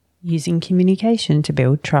using communication to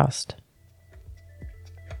build trust.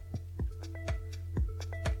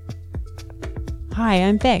 Hi,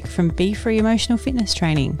 I'm Beck from Be Free Emotional Fitness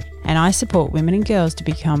Training, and I support women and girls to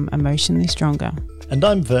become emotionally stronger. And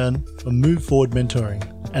I'm Vern from Move Forward Mentoring,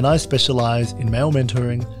 and I specialise in male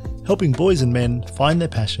mentoring, helping boys and men find their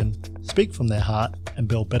passion, speak from their heart, and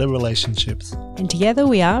build better relationships. And together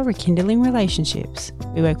we are Rekindling Relationships.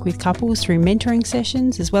 We work with couples through mentoring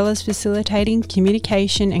sessions as well as facilitating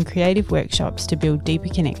communication and creative workshops to build deeper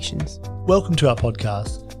connections. Welcome to our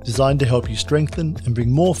podcast, designed to help you strengthen and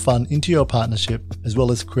bring more fun into your partnership, as well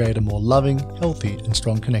as create a more loving, healthy, and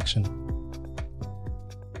strong connection.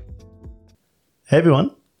 Hey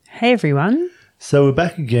everyone. Hey everyone. So we're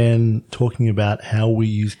back again talking about how we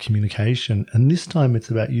use communication, and this time it's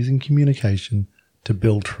about using communication to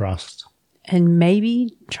build trust. And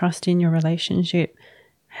maybe trust in your relationship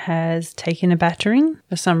has taken a battering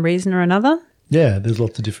for some reason or another. Yeah, there's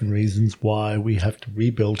lots of different reasons why we have to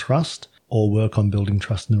rebuild trust or work on building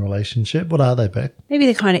trust in a relationship. What are they, Beck? Maybe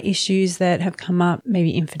the kind of issues that have come up,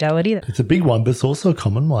 maybe infidelity. It's a big one, but it's also a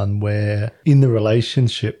common one where in the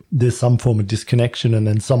relationship, there's some form of disconnection and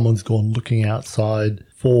then someone's gone looking outside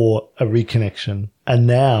for a reconnection. And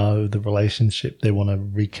now the relationship, they want to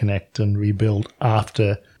reconnect and rebuild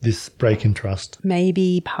after this break in trust.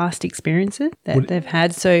 Maybe past experiences that they've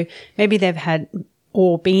had. So maybe they've had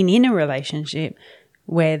or been in a relationship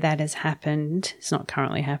where that has happened. It's not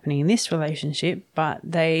currently happening in this relationship, but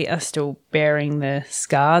they are still bearing the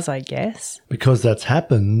scars, I guess. Because that's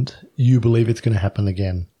happened, you believe it's going to happen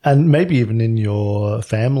again. And maybe even in your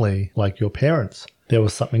family, like your parents, there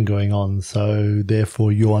was something going on. So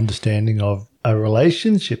therefore, your understanding of a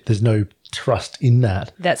relationship, there's no trust in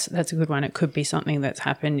that. That's a good one. It could be something that's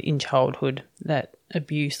happened in childhood, that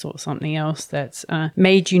abuse or something else that's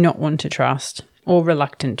made you not want to trust. Or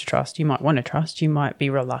reluctant to trust. You might want to trust. You might be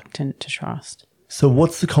reluctant to trust. So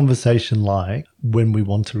what's the conversation like when we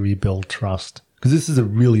want to rebuild trust? Because this is a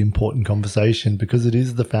really important conversation because it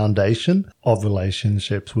is the foundation of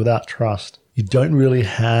relationships. Without trust, you don't really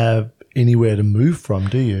have anywhere to move from,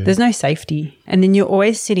 do you? There's no safety. And then you're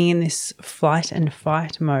always sitting in this flight and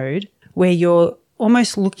fight mode where you're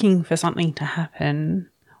almost looking for something to happen,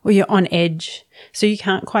 or you're on edge, so you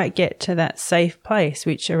can't quite get to that safe place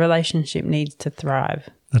which a relationship needs to thrive.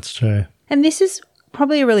 That's true. And this is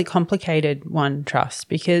probably a really complicated one, trust,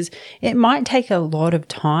 because it might take a lot of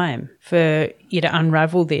time for you to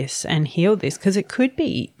unravel this and heal this, because it could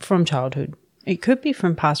be from childhood. It could be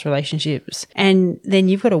from past relationships, and then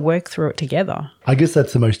you've got to work through it together. I guess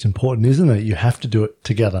that's the most important, isn't it? You have to do it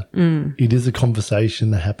together. It is a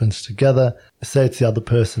conversation that happens together. Say it's the other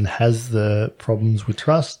person has the problems with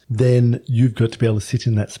trust, then you've got to be able to sit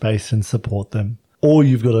in that space and support them. Or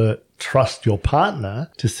you've got to trust your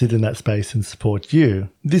partner to sit in that space and support you.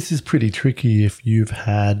 This is pretty tricky if you've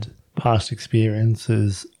had past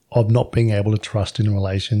experiences of not being able to trust in a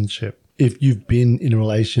relationship. If you've been in a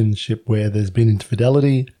relationship where there's been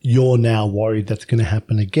infidelity, you're now worried that's going to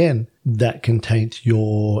happen again. That can taint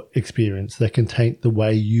your experience. That can taint the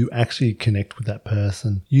way you actually connect with that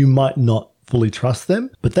person. You might not fully trust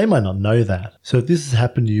them, but they might not know that. So if this has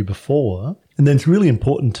happened to you before, and then it's really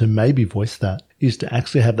important to maybe voice that, is to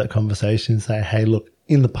actually have that conversation and say, hey, look,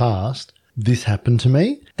 in the past, this happened to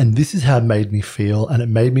me, and this is how it made me feel, and it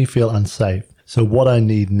made me feel unsafe. So what I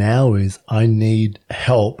need now is I need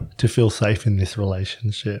help to feel safe in this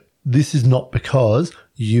relationship. This is not because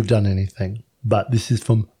you've done anything, but this is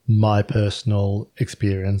from my personal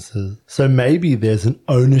experiences. So maybe there's an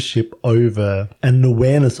ownership over and an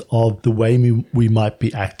awareness of the way we might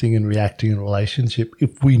be acting and reacting in a relationship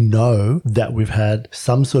if we know that we've had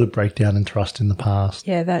some sort of breakdown in trust in the past.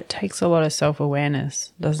 Yeah, that takes a lot of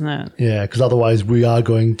self-awareness, doesn't it? Yeah, because otherwise we are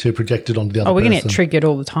going to project it onto the other person. We're going to get triggered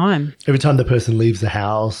all the time. Every time the person leaves the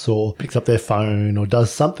house or picks up their phone or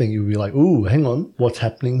does something, you'll be like, ooh, hang on, what's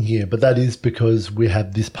happening here? But that is because we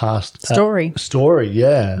have this past story,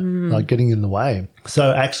 yeah. Like getting in the way.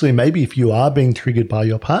 So actually, maybe if you are being triggered by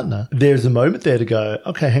your partner, there's a moment there to go,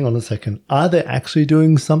 okay, hang on a second. Are they actually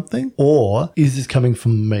doing something, or is this coming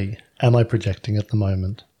from me? Am I projecting at the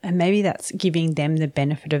moment? And maybe that's giving them the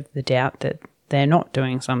benefit of the doubt that they're not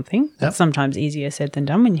doing something. Yep. That's sometimes easier said than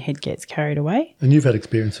done when your head gets carried away. And you've had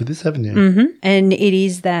experience with this, haven't you? Mm-hmm. And it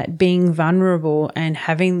is that being vulnerable and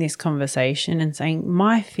having this conversation and saying,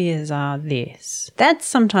 my fears are this. That's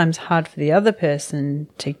sometimes hard for the other person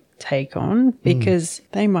to take on because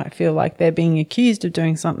they might feel like they're being accused of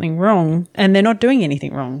doing something wrong and they're not doing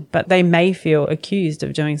anything wrong, but they may feel accused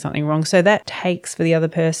of doing something wrong. So that takes for the other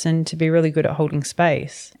person to be really good at holding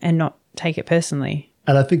space and not take it personally.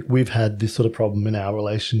 And I think we've had this sort of problem in our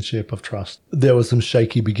relationship of trust. There were some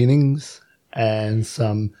shaky beginnings and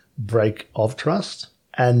some break of trust.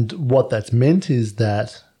 And what that's meant is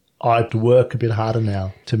that I have to work a bit harder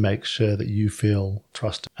now to make sure that you feel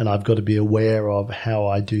trusted. And I've got to be aware of how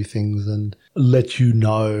I do things and let you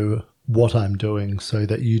know what I'm doing so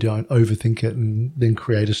that you don't overthink it and then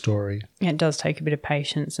create a story. It does take a bit of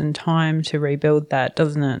patience and time to rebuild that,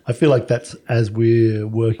 doesn't it? I feel like that's, as we're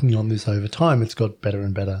working on this over time, it's got better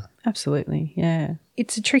and better. Absolutely, yeah.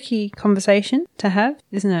 It's a tricky conversation to have,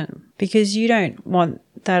 isn't it? Because you don't want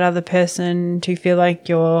that other person to feel like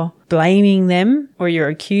you're blaming them or you're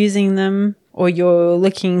accusing them or you're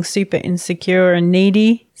looking super insecure and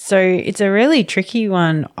needy. So it's a really tricky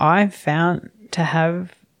one I've found to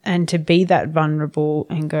have and to be that vulnerable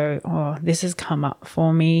and go, oh, this has come up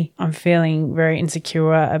for me. I'm feeling very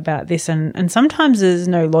insecure about this. And sometimes there's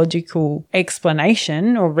no logical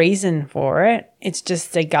explanation or reason for it. It's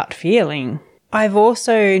just a gut feeling. I've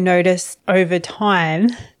also noticed over time,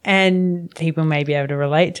 and people may be able to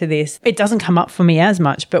relate to this, it doesn't come up for me as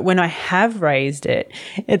much, but when I have raised it,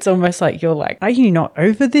 it's almost like you're like, are you not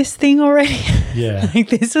over this thing already? Yeah. Like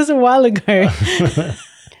this was a while ago.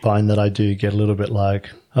 Find that I do get a little bit like,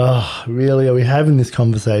 oh, really? Are we having this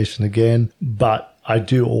conversation again? But I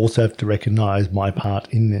do also have to recognize my part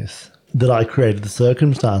in this, that I created the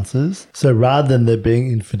circumstances. So rather than there being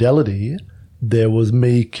infidelity, there was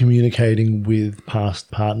me communicating with past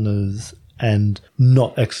partners and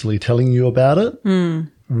not actually telling you about it,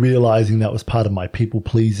 realizing that was part of my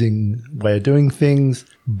people-pleasing way of doing things,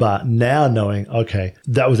 but now knowing, okay,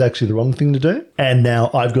 that was actually the wrong thing to do. And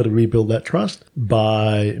now I've got to rebuild that trust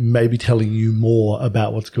by maybe telling you more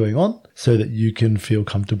about what's going on so that you can feel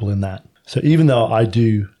comfortable in that. So even though I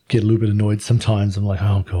do get a little bit annoyed sometimes, I'm like,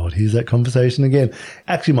 oh God, here's that conversation again.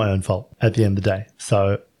 Actually my own fault at the end of the day.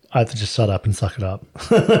 So I have to just shut up and suck it up.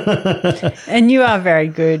 And you are very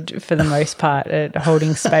good for the most part at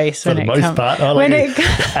holding space. For the most part. I like to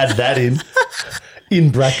add that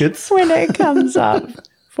in brackets. When it comes up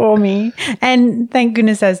for me. And thank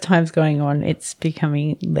goodness as time's going on, it's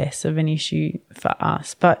becoming less of an issue for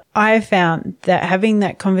us. But I have found that having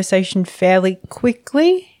that conversation fairly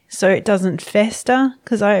quickly, so it doesn't fester,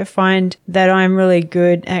 because I find that I'm really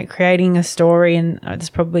good at creating a story, and there's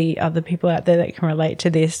probably other people out there that can relate to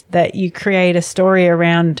this, that you create a story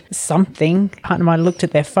around something. Partner might have looked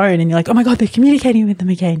at their phone and you're like, oh my God, they're communicating with them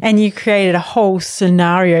again. And you created a whole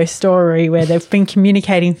scenario story where they've been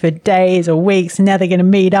communicating for days or weeks and now they're going to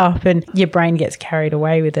meet up, and your brain gets carried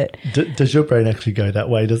away with it. Does your brain actually go that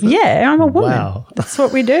way, does it? Yeah, I'm a woman. Wow. That's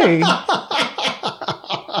what we do.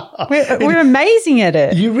 We're amazing at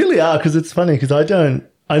it. You really are, because it's funny, because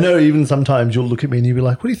I know even sometimes you'll look at me and you'll be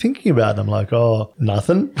like, what are you thinking about? And I'm like, oh,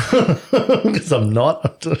 nothing, because I'm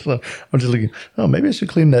not. I'm just looking, oh, maybe I should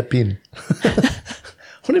clean that bin.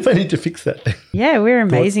 What if I need to fix that thing? Yeah, we're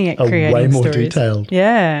amazing at creating way more stories. Detailed.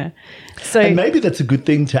 Yeah. So, and maybe that's a good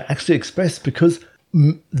thing to actually express, because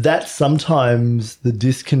that's sometimes the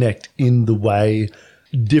disconnect in the way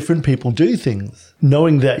different people do things.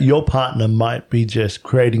 Knowing that your partner might be just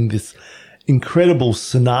creating this incredible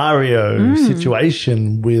scenario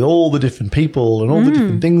situation with all the different people and all the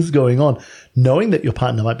different things going on, knowing that your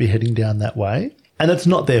partner might be heading down that way, and it's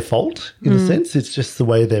not their fault in a sense, it's just the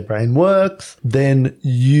way their brain works, then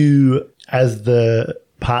you as the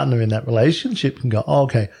partner in that relationship can go, oh,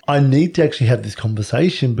 okay, I need to actually have this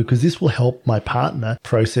conversation because this will help my partner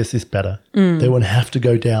process this better. They won't have to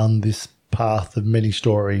go down this path of many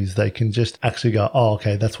stories. They can just actually go, oh,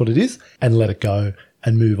 okay, that's what it is, and let it go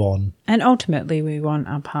and move on. And ultimately we want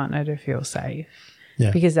our partner to feel safe,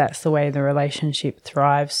 because that's the way the relationship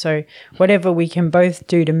thrives. So whatever we can both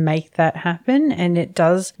do to make that happen, and it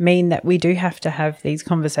does mean that we do have to have these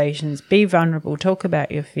conversations, be vulnerable, talk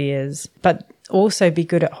about your fears, but also be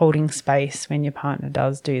good at holding space when your partner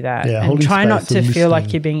does do that, and try not to feel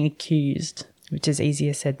like you're being accused, which is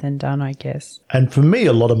easier said than done, I guess. And for me,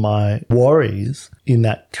 a lot of my worries in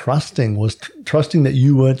that trusting was trusting that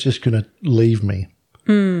you weren't just going to leave me.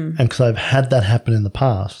 And because I've had that happen in the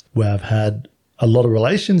past, where I've had a lot of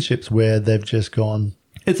relationships where they've just gone,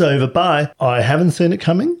 it's over, bye. I haven't seen it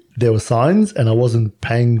coming. There were signs and I wasn't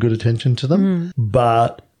paying good attention to them.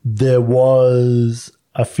 But there was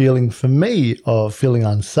a feeling for me of feeling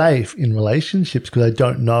unsafe in relationships because I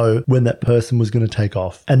don't know when that person was going to take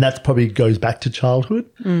off. And that probably goes back to childhood.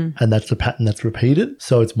 And that's a pattern that's repeated.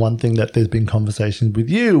 So it's one thing that there's been conversations with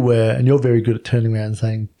you where, and you're very good at turning around and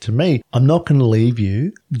saying to me, I'm not going to leave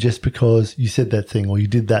you just because you said that thing or you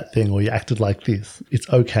did that thing or you acted like this. It's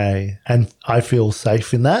okay. And I feel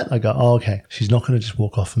safe in that. I go, oh, okay, she's not going to just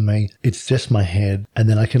walk off of me. It's just my head. And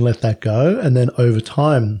then I can let that go. And then over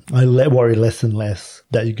time, I worry less and less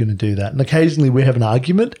that you're going to do that. And occasionally we have an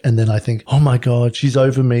argument and then I think, oh my God, she's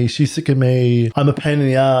over me. She's sick of me. I'm a pain in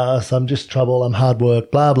the ass. I'm just trouble. I'm hard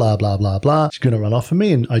work, blah, blah, blah, blah, blah. She's going to run off of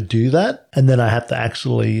me. And I do that. And then I have to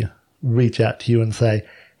actually reach out to you and say,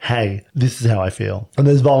 hey, this is how I feel. And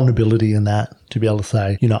there's vulnerability in that to be able to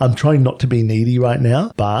say, you know, I'm trying not to be needy right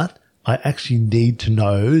now, but I actually need to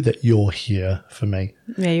know that you're here for me.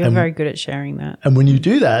 Yeah, you're very good at sharing that. And when you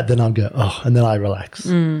do that, then I'll go, oh, and then I relax.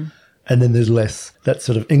 And then there's less that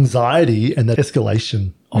sort of anxiety and that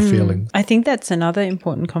escalation of feelings. I think that's another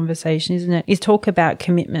important conversation, isn't it? Is talk about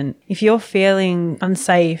commitment. If you're feeling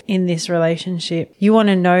unsafe in this relationship, you want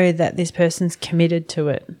to know that this person's committed to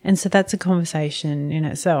it. And so that's a conversation in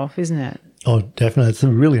itself, isn't it? Oh, definitely. It's a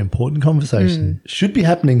really important conversation. Should be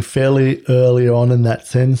happening fairly early on in that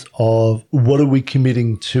sense of what are we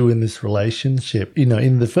committing to in this relationship? You know,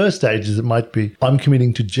 in the first stages, it might be, I'm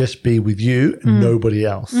committing to just be with you and nobody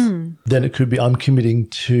else. Then it could be, I'm committing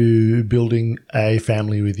to building a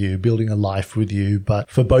family with you, building a life with you. But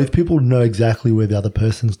for both people to know exactly where the other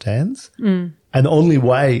person stands. And the only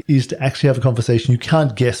way is to actually have a conversation. You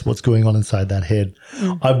can't guess what's going on inside that head.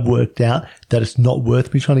 I've worked out that it's not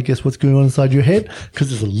worth me trying to guess what's going on inside your head because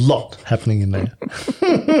there's a lot happening in there.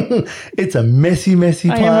 It's a messy, messy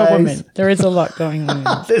place. I am a woman. There is a lot going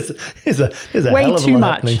on. There's a way hell of a too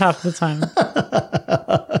lot much happening. half the time.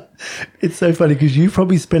 It's so funny because you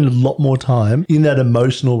probably spend a lot more time in that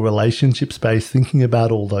emotional relationship space thinking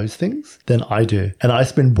about all those things than I do. And I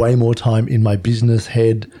spend way more time in my business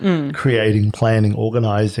head creating, planning,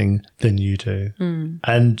 organizing than you do.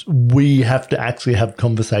 And we have to actually have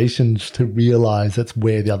conversations to realize that's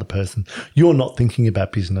where the other person, you're not thinking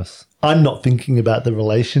about business. I'm not thinking about the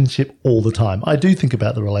relationship all the time. I do think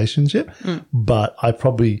about the relationship, but I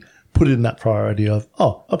probably put it in that priority of,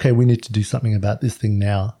 oh, okay, we need to do something about this thing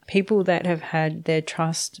now. People that have had their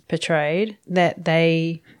trust betrayed, that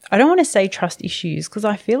I don't want to say trust issues because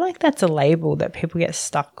I feel like that's a label that people get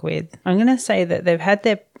stuck with. I'm going to say that they've had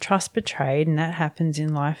their trust betrayed, and that happens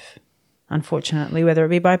in life, unfortunately, whether it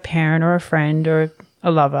be by a parent or a friend or a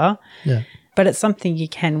lover. Yeah. But it's something you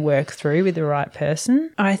can work through with the right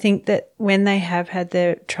person. I think that when they have had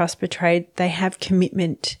their trust betrayed, they have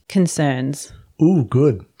commitment concerns. Ooh,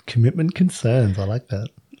 good. Commitment concerns. I like that.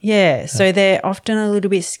 Yeah, so they're often a little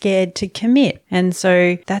bit scared to commit. And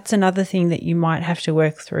so that's another thing that you might have to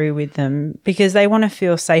work through with them because they want to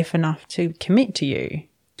feel safe enough to commit to you.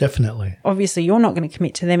 Definitely. Obviously, you're not going to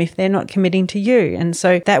commit to them if they're not committing to you. And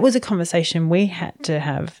so that was a conversation we had to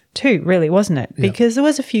have too, really, wasn't it? Yeah. Because there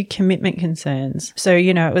was a few commitment concerns. So,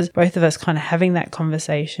 you know, it was both of us kind of having that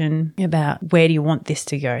conversation about where do you want this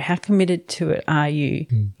to go? How committed to it are you?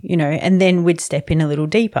 You know, and then we'd step in a little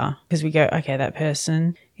deeper because we go, okay, that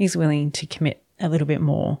person is willing to commit a little bit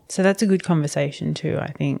more. So that's a good conversation too,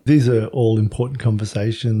 I think. These are all important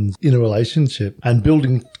conversations in a relationship and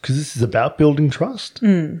building, because this is about building trust.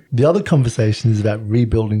 The other conversation is about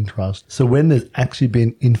rebuilding trust. So when there's actually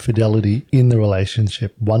been infidelity in the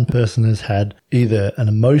relationship, one person has had either an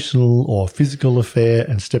emotional or physical affair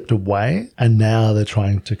and stepped away, and now they're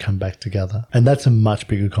trying to come back together. And that's a much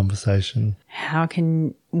bigger conversation. How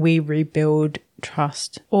can we rebuild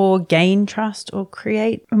trust or gain trust or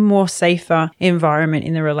create a more safer environment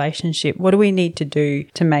in the relationship? What do we need to do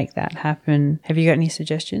to make that happen? Have you got any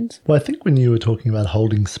suggestions? Well, I think when you were talking about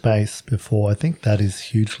holding space before, I think that is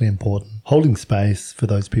hugely important. Holding space, for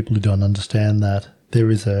those people who don't understand that, there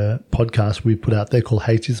is a podcast we put out there called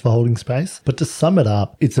H is for Holding Space. But to sum it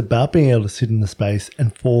up, it's about being able to sit in the space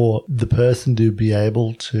and for the person to be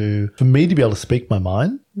able to, for me to be able to speak my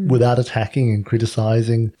mind without attacking and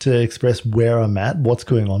criticizing, to express where I'm at, what's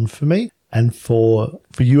going on for me. And for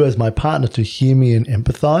you as my partner to hear me and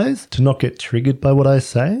empathize, to not get triggered by what I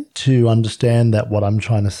say, to understand that what I'm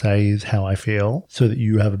trying to say is how I feel so that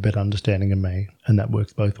you have a better understanding of me. And that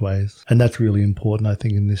works both ways. And that's really important, I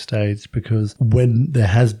think, in this stage, because when there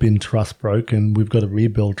has been trust broken, we've got to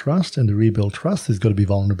rebuild trust. And to rebuild trust, there's got to be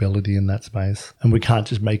vulnerability in that space. And we can't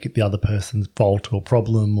just make it the other person's fault or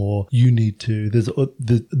problem or you need to.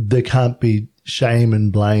 There can't be shame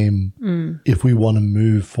and blame if we want to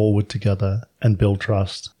move forward together. and build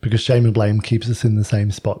trust, because shame and blame keeps us in the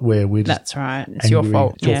same spot where we're just That's right. It's your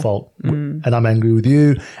fault. It's your fault. And I'm angry with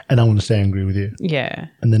you and I want to stay angry with you. Yeah.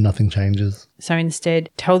 And then nothing changes. So instead,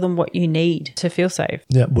 tell them what you need to feel safe.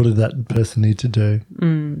 Yeah. What did that person need to do?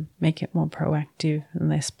 Make it more proactive and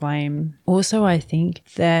less blame. Also, I think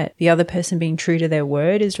that the other person being true to their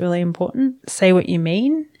word is really important. Say what you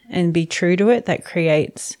mean and be true to it. That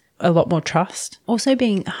creates a lot more trust. Also,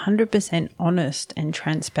 being 100% honest and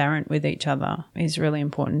transparent with each other is really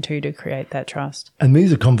important too, to create that trust. And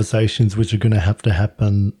these are conversations which are going to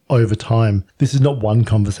happen over time. This is not one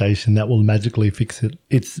conversation that will magically fix it.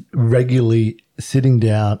 It's regularly sitting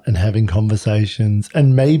down and having conversations,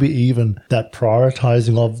 and maybe even that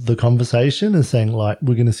prioritizing of the conversation and saying, like,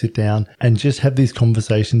 we're going to sit down and just have these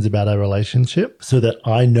conversations about our relationship so that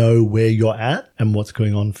I know where you're at and what's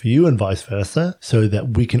going on for you, and vice versa, so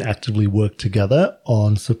that we can actively work together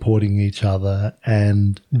on supporting each other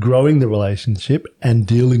and growing the relationship and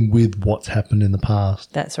dealing with what's happened in the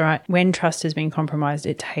past. That's right. When trust has been compromised,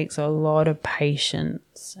 it takes a lot of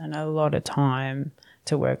patience and a lot of time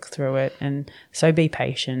to work through it, and so be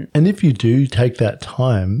patient. And if you do take that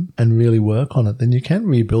time and really work on it, then you can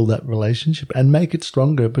rebuild that relationship and make it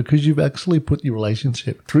stronger, because you've actually put your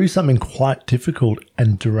relationship through something quite difficult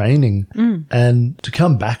and draining. And to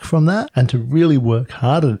come back from that and to really work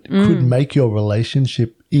harder could make your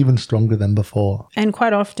relationship even stronger than before. And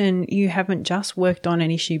quite often you haven't just worked on an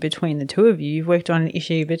issue between the two of you. You've worked on an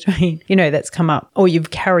issue between, that's come up, or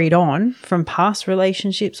you've carried on from past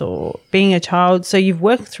relationships or being a child. So you've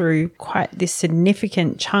worked through quite this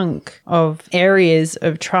significant chunk of areas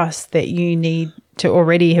of trust that you need to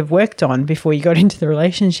already have worked on before you got into the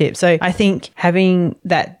relationship. So I think having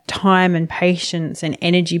that time and patience and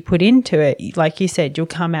energy put into it, like you said, you'll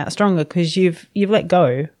come out stronger because you've let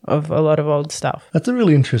go of a lot of old stuff. That's a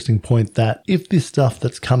really interesting point, that if this stuff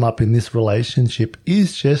that's come up in this relationship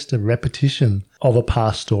is just a repetition of a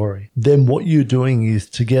past story, then what you're doing is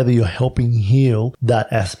together you're helping heal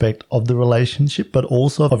that aspect of the relationship, but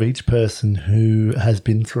also of each person who has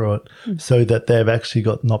been through it, so that they've actually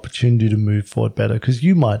got an opportunity to move forward better. Because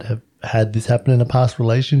you might have had this happen in a past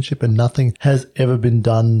relationship and nothing has ever been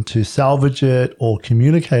done to salvage it or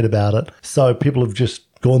communicate about it. So people have just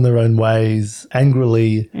gone their own ways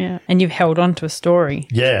angrily. Yeah. And you've held on to a story.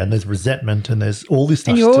 Yeah. And there's resentment and there's all this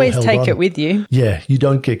stuff. And you still always held take on. it with you. Yeah. You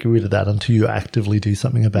don't get rid of that until you actively do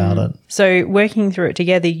something about it. So working through it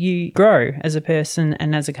together, you grow as a person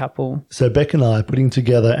and as a couple. So Beck and I are putting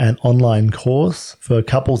together an online course for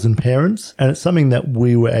couples and parents, and it's something that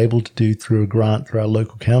we were able to do through a grant through our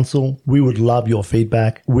local council. We would love your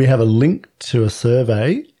feedback. We have a link to a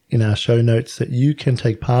survey in our show notes that you can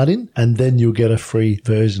take part in, and then you'll get a free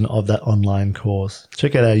version of that online course.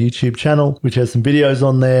 Check out our YouTube channel, which has some videos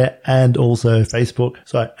on there, and also Facebook.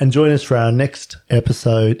 And join us for our next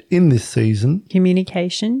episode in this season.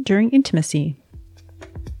 Communication during intimacy.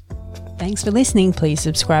 Thanks for listening. Please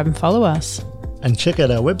subscribe and follow us. And check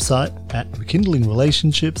out our website at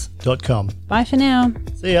rekindlingrelationships.com. Bye for now.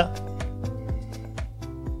 See ya.